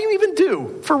 but what do you even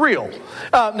do for real?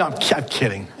 No, I'm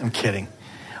kidding. I'm kidding.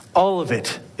 All of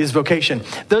it is vocation.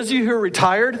 Those of you who are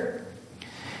retired,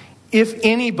 if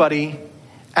anybody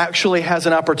actually has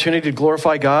an opportunity to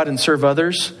glorify God and serve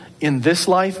others in this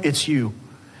life, it's you.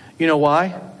 You know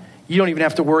why? You don't even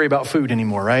have to worry about food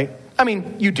anymore, right? I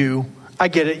mean, you do. I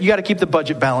get it. You got to keep the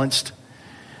budget balanced.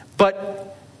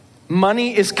 But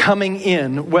money is coming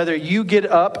in whether you get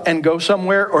up and go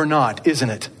somewhere or not, isn't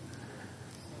it?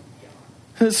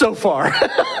 So far.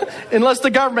 Unless the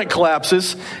government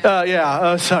collapses.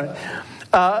 Sorry.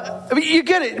 You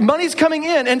get it. Money's coming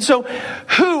in. And so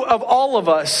who of all of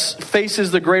us faces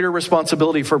the greater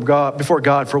responsibility before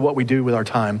God for what we do with our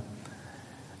time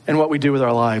and what we do with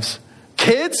our lives?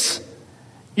 Kids?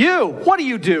 You. What do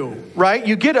you do, right?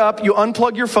 You get up, you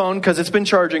unplug your phone because it's been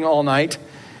charging all night.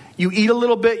 You eat a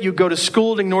little bit, you go to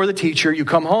school and ignore the teacher. You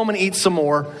come home and eat some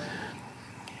more.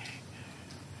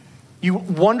 You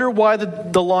wonder why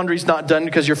the laundry's not done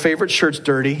because your favorite shirt's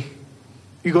dirty.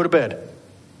 You go to bed.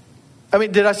 I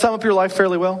mean, did I sum up your life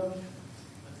fairly well?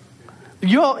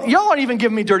 Y'all aren't even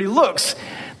giving me dirty looks.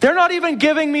 They're not even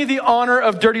giving me the honor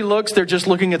of dirty looks. They're just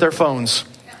looking at their phones.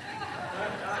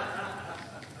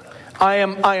 I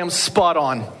am spot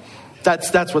on.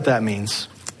 That's what that means.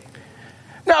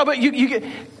 No, but you get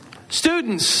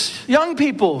students, young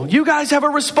people, you guys have a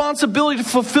responsibility to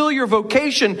fulfill your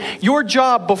vocation, your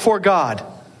job before God.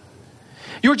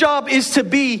 Your job is to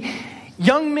be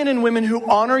young men and women who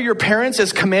honor your parents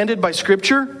as commanded by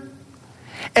Scripture.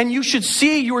 And you should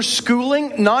see your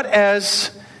schooling not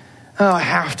as, I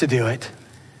have to do it.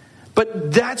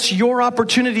 But that's your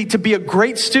opportunity to be a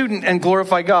great student and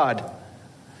glorify God.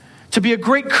 To be a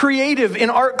great creative in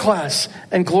art class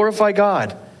and glorify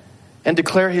God. And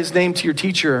declare His name to your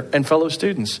teacher and fellow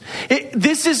students.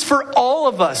 This is for all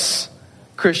of us,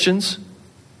 Christians.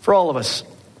 For all of us.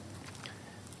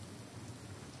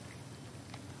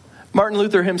 Martin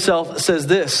Luther himself says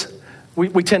this.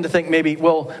 We tend to think maybe,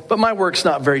 but my work's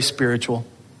not very spiritual.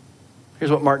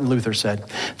 Here's what Martin Luther said.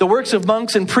 The works of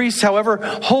monks and priests, however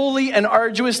holy and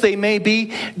arduous they may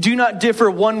be, do not differ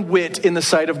one whit in the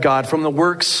sight of God from the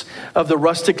works of the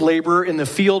rustic laborer in the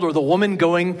field or the woman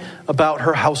going about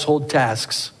her household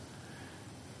tasks.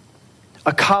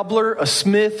 A cobbler, a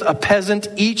smith, a peasant,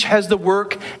 each has the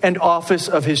work and office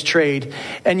of his trade,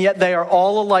 and yet they are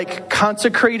all alike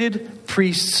consecrated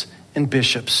priests and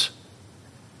bishops.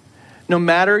 No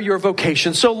matter your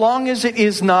vocation, so long as it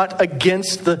is not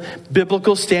against the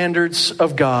biblical standards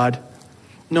of God,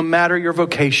 no matter your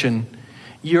vocation,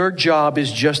 your job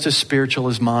is just as spiritual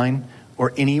as mine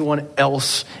or anyone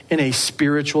else in a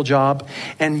spiritual job.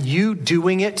 And you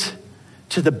doing it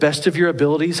to the best of your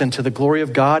abilities and to the glory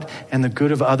of God and the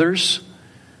good of others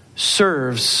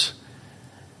serves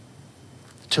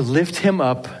to lift Him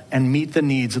up and meet the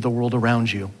needs of the world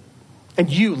around you. And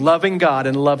you loving God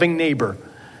and loving neighbor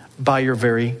by your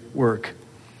very work.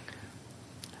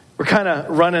 We're kind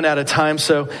of running out of time,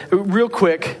 so real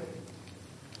quick,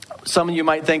 some of you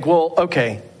might think, well,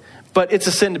 okay, but it's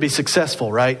a sin to be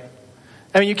successful, right?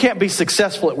 I mean, you can't be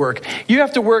successful at work. You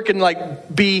have to work and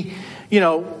be,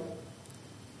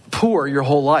 poor your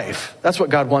whole life. That's what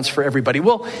God wants for everybody.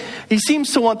 Well, He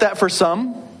seems to want that for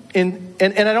some, and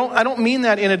I don't mean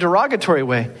that in a derogatory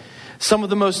way. Some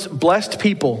of the most blessed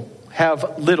people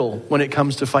have little when it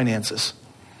comes to finances.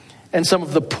 And some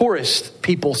of the poorest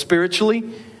people spiritually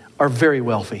are very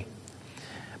wealthy.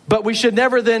 But we should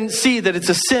never then see that it's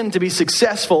a sin to be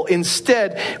successful.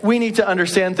 Instead, we need to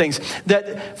understand things.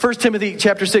 That 1 Timothy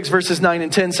chapter 6, verses 9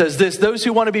 and 10 says this: those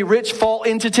who want to be rich fall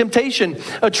into temptation,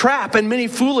 a trap, and many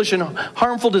foolish and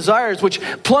harmful desires, which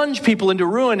plunge people into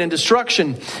ruin and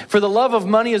destruction. For the love of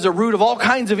money is a root of all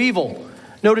kinds of evil.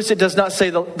 Notice it does not say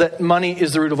that money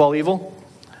is the root of all evil.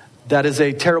 That is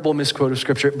a terrible misquote of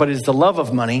Scripture, but it is the love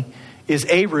of money is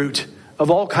a root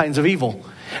of all kinds of evil.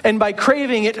 And by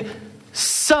craving it,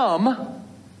 Some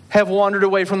have wandered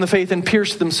away from the faith and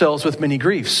pierced themselves with many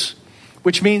griefs,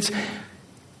 which means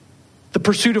the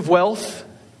pursuit of wealth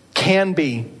can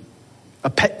be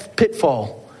a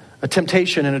pitfall, a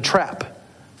temptation, and a trap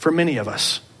for many of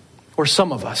us, or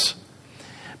some of us.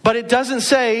 But it doesn't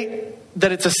say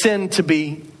that it's a sin to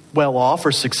be well off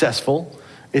or successful.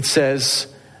 It says,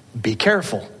 be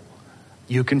careful.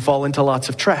 You can fall into lots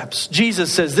of traps.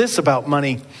 Jesus says this about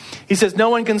money. He says, no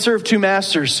one can serve two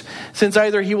masters, since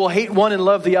either he will hate one and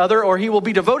love the other, or he will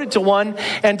be devoted to one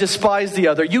and despise the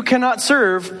other. You cannot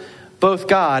serve both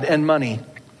God and money.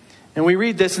 And we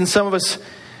read this, and some of us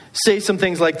say some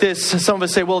things like this. Some of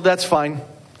us say, well, that's fine.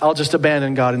 I'll just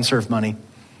abandon God and serve money.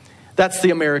 That's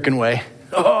the American way.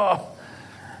 Oh,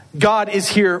 God is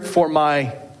here for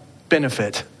my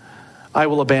benefit. I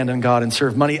will abandon God and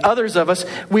serve money. Others of us,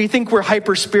 we think we're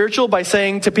hyper spiritual by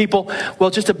saying to people, well,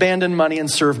 just abandon money and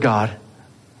serve God.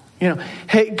 You know,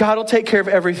 hey, God will take care of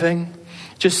everything.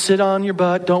 Just sit on your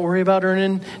butt. Don't worry about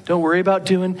earning. Don't worry about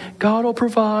doing. God will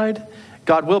provide.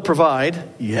 God will provide,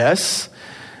 yes,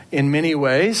 in many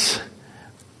ways.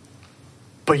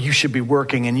 But you should be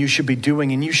working, and you should be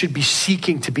doing, and you should be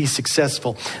seeking to be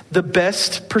successful. The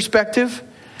best perspective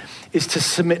is to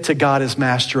submit to God as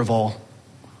master of all.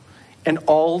 And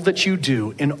all that you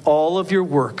do in all of your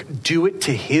work, do it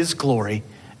to his glory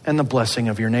and the blessing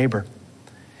of your neighbor.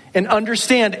 And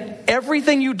understand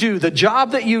everything you do, the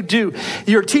job that you do,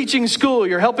 you're teaching school,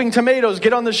 you're helping tomatoes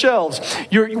get on the shelves,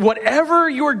 whatever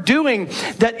you're doing,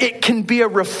 that it can be a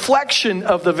reflection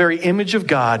of the very image of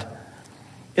God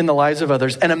in the lives of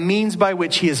others, and a means by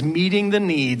which he is meeting the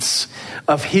needs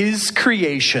of his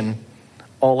creation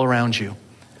all around you.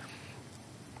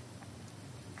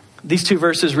 These two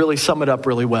verses really sum it up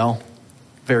really well,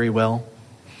 very well.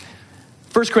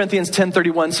 1 Corinthians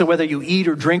 10:31, so whether you eat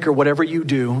or drink or whatever you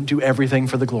do everything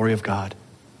for the glory of God.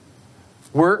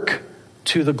 Work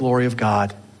to the glory of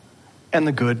God and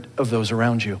the good of those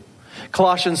around you.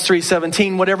 Colossians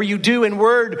 3:17, whatever you do in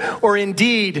word or in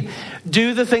deed,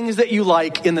 do the things that you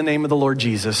like in the name of the Lord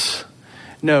Jesus.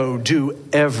 No, do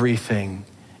everything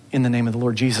in the name of the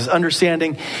Lord Jesus.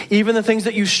 Understanding even the things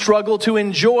that you struggle to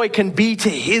enjoy can be to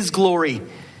his glory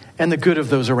and the good of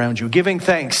those around you. Giving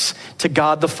thanks to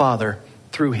God the Father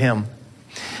through him.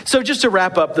 So just to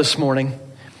wrap up this morning,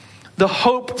 the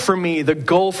hope for me, the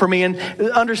goal for me, and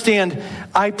understand,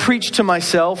 I preach to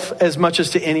myself as much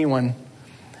as to anyone.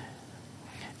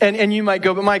 And you might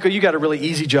go, but Michael, you got a really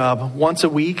easy job. Once a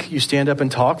week, you stand up and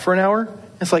talk for an hour.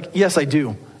 It's like, yes, I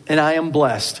do. And I am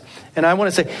blessed. And I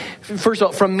want to say, first of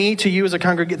all, from me to you as a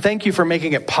congregation, thank you for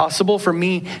making it possible for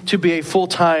me to be a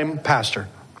full-time pastor.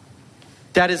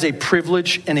 That is a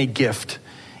privilege and a gift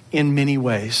in many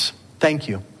ways. Thank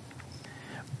you.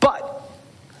 But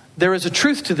there is a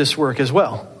truth to this work as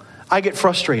well. I get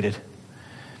frustrated.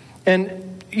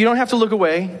 And you don't have to look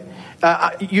away.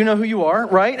 You know who you are,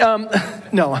 right?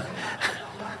 No.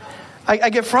 I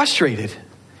get frustrated.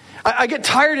 I get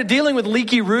tired of dealing with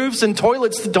leaky roofs and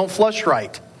toilets that don't flush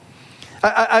right.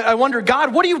 I wonder,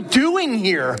 God, what are you doing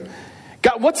here?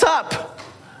 God, what's up?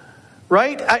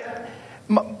 Right?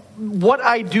 What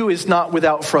I do is not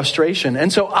without frustration.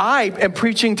 And so I am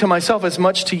preaching to myself as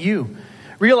much to you,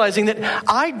 realizing that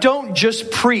I don't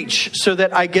just preach so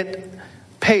that I get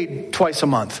paid twice a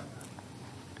month.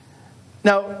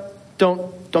 Now,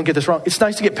 don't get this wrong. It's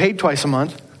nice to get paid twice a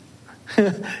month.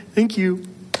 Thank you.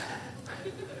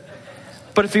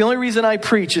 But if the only reason I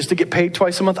preach is to get paid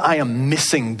twice a month, I am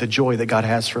missing the joy that God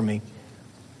has for me.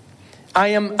 I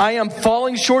am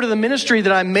falling short of the ministry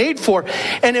that I'm made for.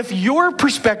 And if your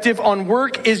perspective on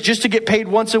work is just to get paid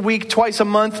once a week, twice a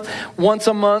month, once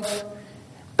a month,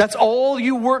 that's all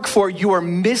you work for, you are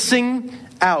missing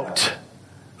out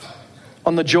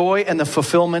on the joy and the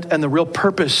fulfillment and the real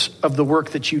purpose of the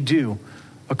work that you do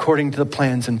according to the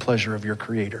plans and pleasure of your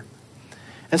Creator.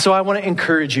 And so I want to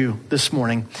encourage you this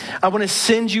morning. I want to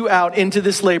send you out into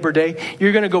this Labor Day.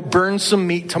 You're going to go burn some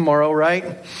meat tomorrow, right?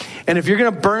 And if you're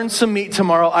going to burn some meat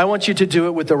tomorrow, I want you to do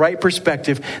it with the right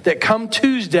perspective. That come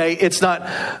Tuesday, it's not,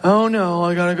 oh no,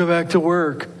 I got to go back to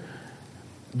work.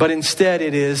 But instead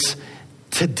it is,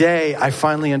 today I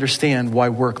finally understand why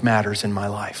work matters in my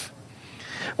life.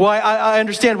 Why I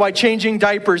understand why changing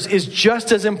diapers is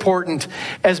just as important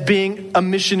as being a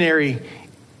missionary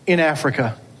in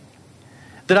Africa.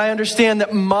 That I understand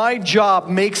that my job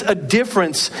makes a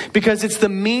difference because it's the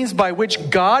means by which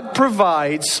God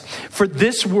provides for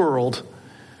this world,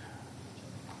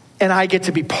 and I get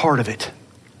to be part of it.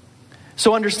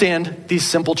 So understand these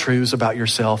simple truths about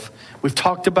yourself. We've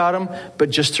talked about them,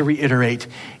 but just to reiterate,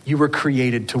 you were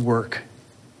created to work.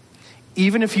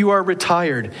 Even if you are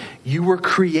retired, you were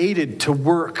created to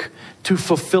work, to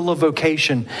fulfill a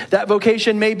vocation. That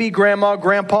vocation may be grandma,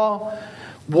 grandpa,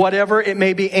 whatever. It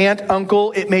may be aunt,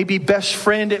 uncle. It may be best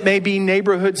friend. It may be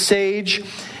neighborhood sage.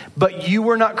 But you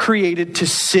were not created to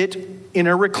sit in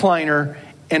a recliner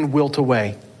and wilt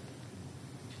away.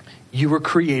 You were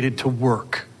created to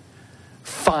work.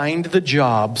 Find the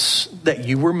jobs that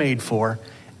you were made for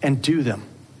and do them.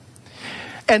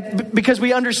 And because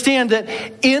we understand that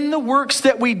in the works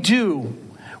that we do,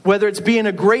 whether it's being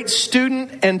a great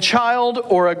student and child,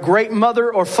 or a great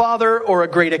mother or father, or a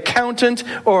great accountant,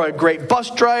 or a great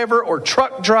bus driver or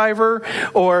truck driver,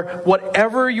 or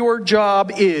whatever your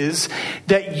job is,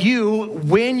 that you,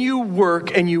 when you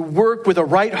work and you work with a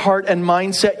right heart and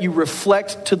mindset, you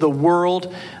reflect to the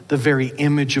world the very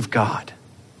image of God.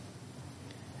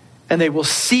 And they will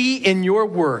see in your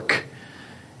work,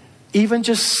 even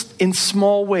just in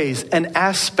small ways, an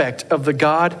aspect of the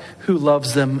God who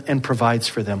loves them and provides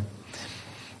for them.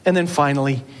 And then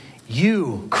finally,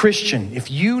 you, Christian, if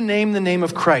you name the name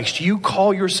of Christ, you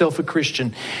call yourself a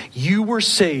Christian, you were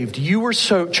saved, you were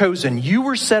chosen, you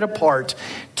were set apart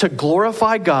to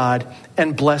glorify God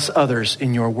and bless others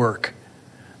in your work.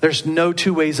 There's no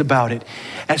two ways about it.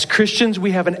 As Christians,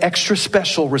 we have an extra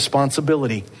special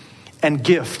responsibility and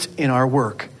gift in our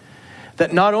work.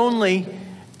 That not only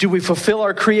do we fulfill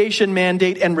our creation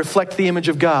mandate and reflect the image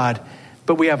of God,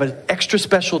 but we have an extra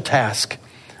special task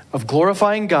of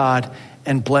glorifying God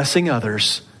and blessing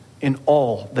others in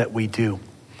all that we do.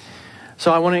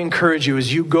 So I want to encourage you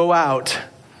as you go out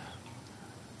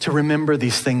to remember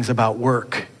these things about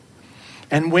work.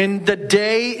 And when the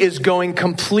day is going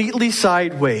completely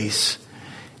sideways,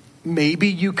 maybe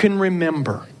you can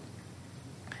remember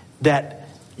that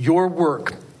your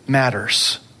work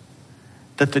matters.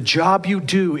 That the job you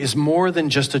do is more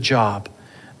than just a job.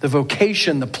 The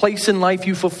vocation, the place in life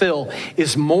you fulfill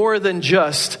is more than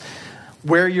just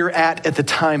where you're at the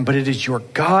time, but it is your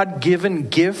God-given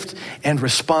gift and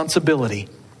responsibility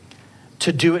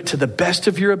to do it to the best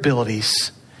of your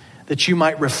abilities, that you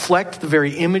might reflect the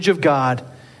very image of God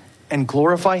and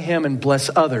glorify Him and bless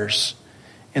others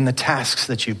in the tasks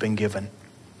that you've been given.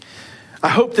 I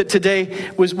hope that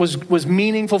today was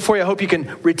meaningful for you. I hope you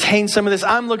can retain some of this.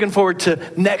 I'm looking forward to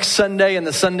next Sunday and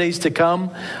the Sundays to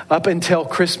come up until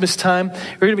Christmas time.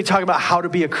 We're going to be talking about how to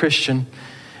be a Christian.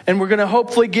 And we're going to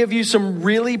hopefully give you some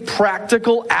really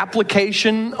practical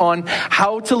application on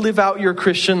how to live out your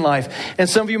Christian life. And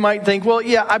some of you might think, well,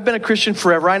 yeah, I've been a Christian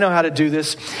forever. I know how to do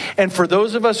this. And for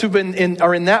those of us who've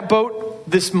are in that boat,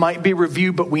 this might be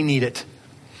review, but we need it.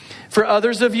 For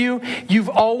others of you, you've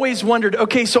always wondered,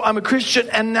 okay, so I'm a Christian,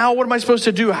 and now what am I supposed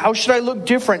to do? How should I look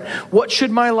different? What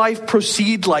should my life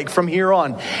proceed like from here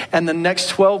on? And the next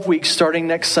 12 weeks, starting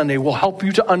next Sunday, will help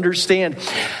you to understand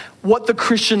what the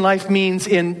Christian life means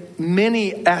in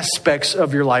many aspects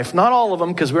of your life. Not all of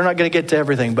them, because we're not going to get to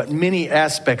everything, but many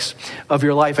aspects of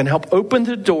your life, and help open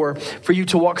the door for you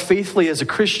to walk faithfully as a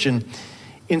Christian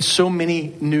in so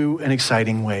many new and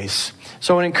exciting ways.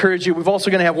 So I want to encourage you. We're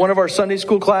also going to have one of our Sunday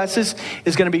school classes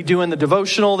is going to be doing the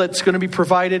devotional that's going to be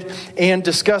provided and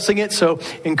discussing it. So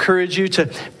encourage you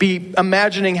to be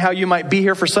imagining how you might be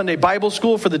here for Sunday Bible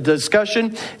school for the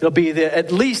discussion. It'll be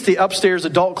at least the upstairs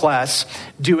adult class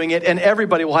doing it, and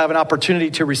everybody will have an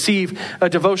opportunity to receive a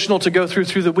devotional to go through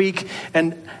the week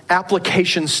and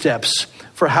application steps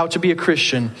for how to be a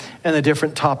Christian and the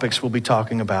different topics we'll be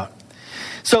talking about.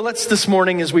 So let's this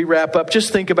morning, as we wrap up,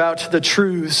 just think about the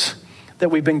truths that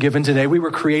we've been given today. We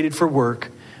were created for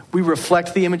work. We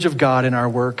reflect the image of God in our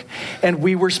work. And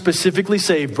we were specifically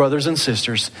saved, brothers and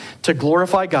sisters, to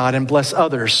glorify God and bless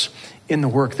others in the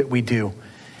work that we do.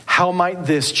 How might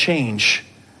this change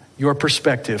your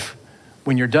perspective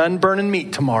when you're done burning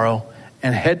meat tomorrow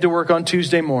and head to work on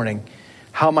Tuesday morning?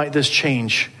 How might this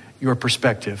change your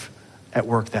perspective at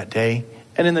work that day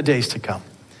and in the days to come?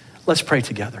 Let's pray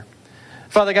together.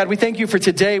 Father God, we thank you for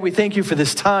today. We thank you for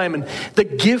this time and the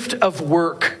gift of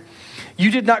work. You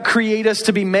did not create us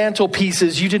to be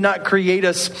mantelpieces. You did not create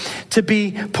us to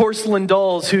be porcelain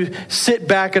dolls who sit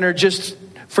back and are just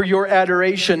for your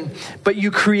adoration, but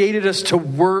you created us to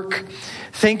work.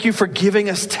 Thank you for giving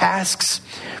us tasks,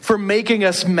 for making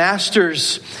us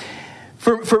masters,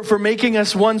 for making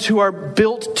us ones who are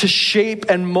built to shape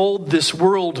and mold this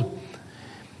world.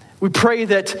 We pray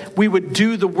that we would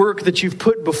do the work that you've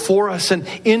put before us, and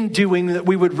in doing that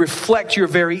we would reflect your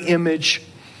very image.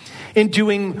 In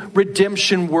doing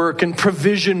redemption work and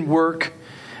provision work,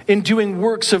 in doing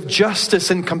works of justice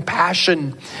and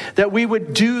compassion, that we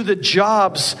would do the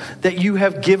jobs that you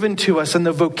have given to us and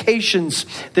the vocations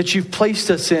that you've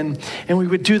placed us in, and we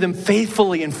would do them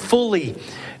faithfully and fully,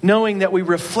 knowing that we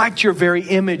reflect your very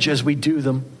image as we do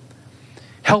them.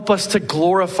 Help us to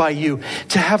glorify you,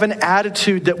 to have an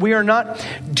attitude that we are not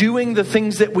doing the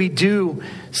things that we do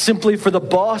simply for the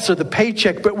boss or the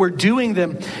paycheck, but we're doing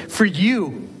them for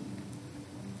you.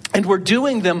 And we're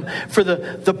doing them for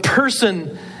the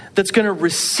person that's going to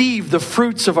receive the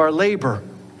fruits of our labor.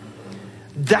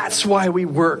 That's why we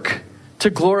work, to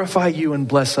glorify you and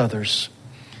bless others.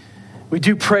 We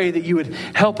do pray that you would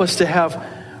help us to have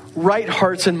right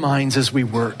hearts and minds as we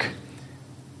work.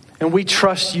 And we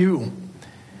trust you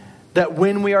that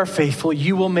when we are faithful,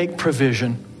 you will make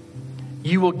provision.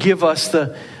 You will give us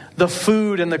the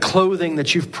food and the clothing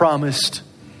that you've promised.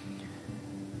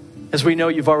 As we know,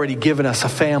 you've already given us a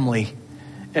family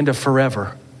and a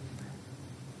forever.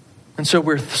 And so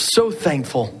we're so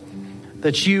thankful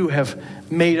that you have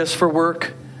made us for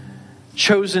work,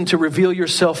 chosen to reveal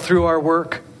yourself through our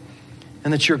work,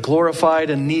 and that you're glorified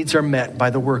and needs are met by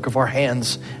the work of our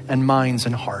hands and minds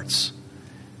and hearts.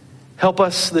 Help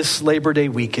us this Labor Day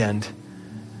weekend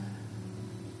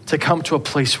to come to a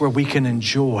place where we can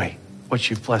enjoy what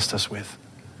you've blessed us with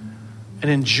and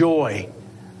enjoy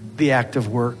the act of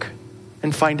work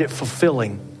and find it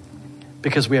fulfilling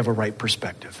because we have a right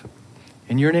perspective.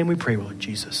 In your name we pray, Lord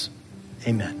Jesus.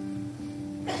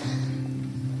 Amen.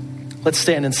 Let's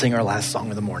stand and sing our last song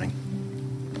of the morning.